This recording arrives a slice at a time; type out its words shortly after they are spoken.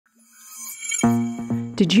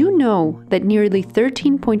Did you know that nearly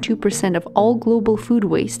 13.2% of all global food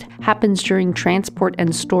waste happens during transport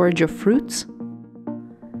and storage of fruits?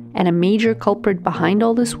 And a major culprit behind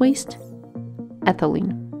all this waste?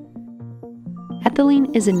 Ethylene.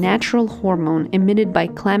 Ethylene is a natural hormone emitted by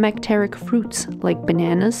climacteric fruits like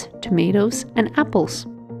bananas, tomatoes, and apples.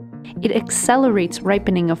 It accelerates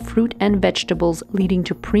ripening of fruit and vegetables, leading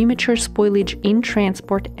to premature spoilage in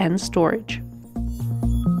transport and storage.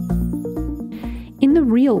 In the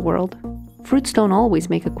real world, fruits don't always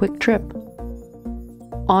make a quick trip.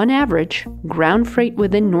 On average, ground freight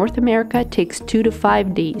within North America takes 2 to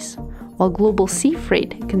 5 days, while global sea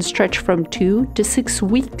freight can stretch from 2 to 6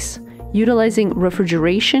 weeks, utilizing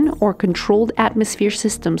refrigeration or controlled atmosphere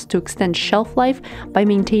systems to extend shelf life by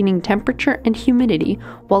maintaining temperature and humidity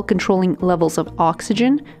while controlling levels of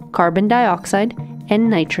oxygen, carbon dioxide,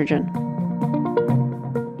 and nitrogen.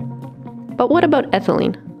 But what about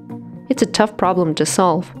ethylene? It's a tough problem to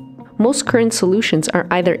solve. Most current solutions are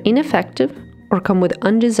either ineffective or come with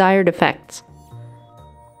undesired effects.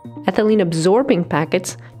 Ethylene-absorbing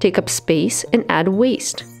packets take up space and add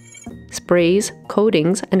waste. Sprays,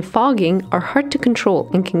 coatings, and fogging are hard to control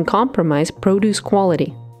and can compromise produce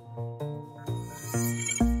quality.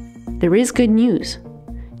 There is good news.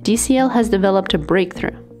 DCL has developed a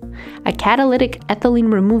breakthrough, a catalytic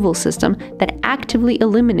ethylene removal system that actively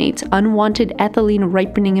eliminates unwanted ethylene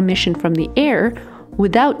ripening emission from the air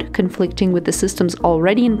without conflicting with the systems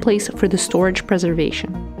already in place for the storage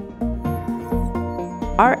preservation.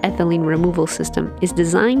 Our ethylene removal system is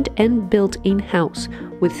designed and built in-house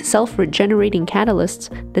with self-regenerating catalysts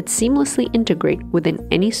that seamlessly integrate within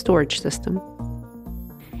any storage system.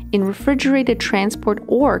 In refrigerated transport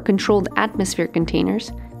or controlled atmosphere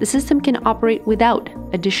containers, the system can operate without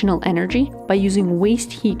additional energy by using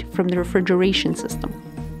waste heat from the refrigeration system.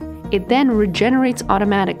 It then regenerates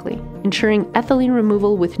automatically, ensuring ethylene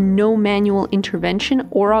removal with no manual intervention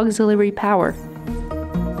or auxiliary power.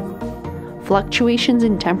 Fluctuations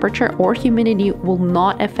in temperature or humidity will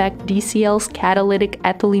not affect DCL's catalytic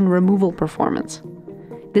ethylene removal performance.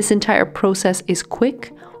 This entire process is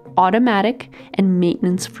quick, automatic, and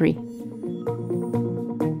maintenance-free.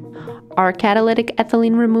 Our catalytic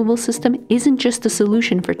ethylene removal system isn't just a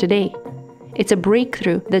solution for today. It's a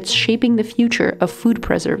breakthrough that's shaping the future of food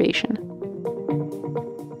preservation.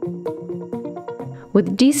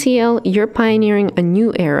 With DCL, you're pioneering a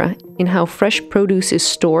new era in how fresh produce is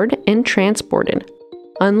stored and transported,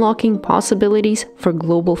 unlocking possibilities for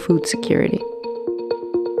global food security.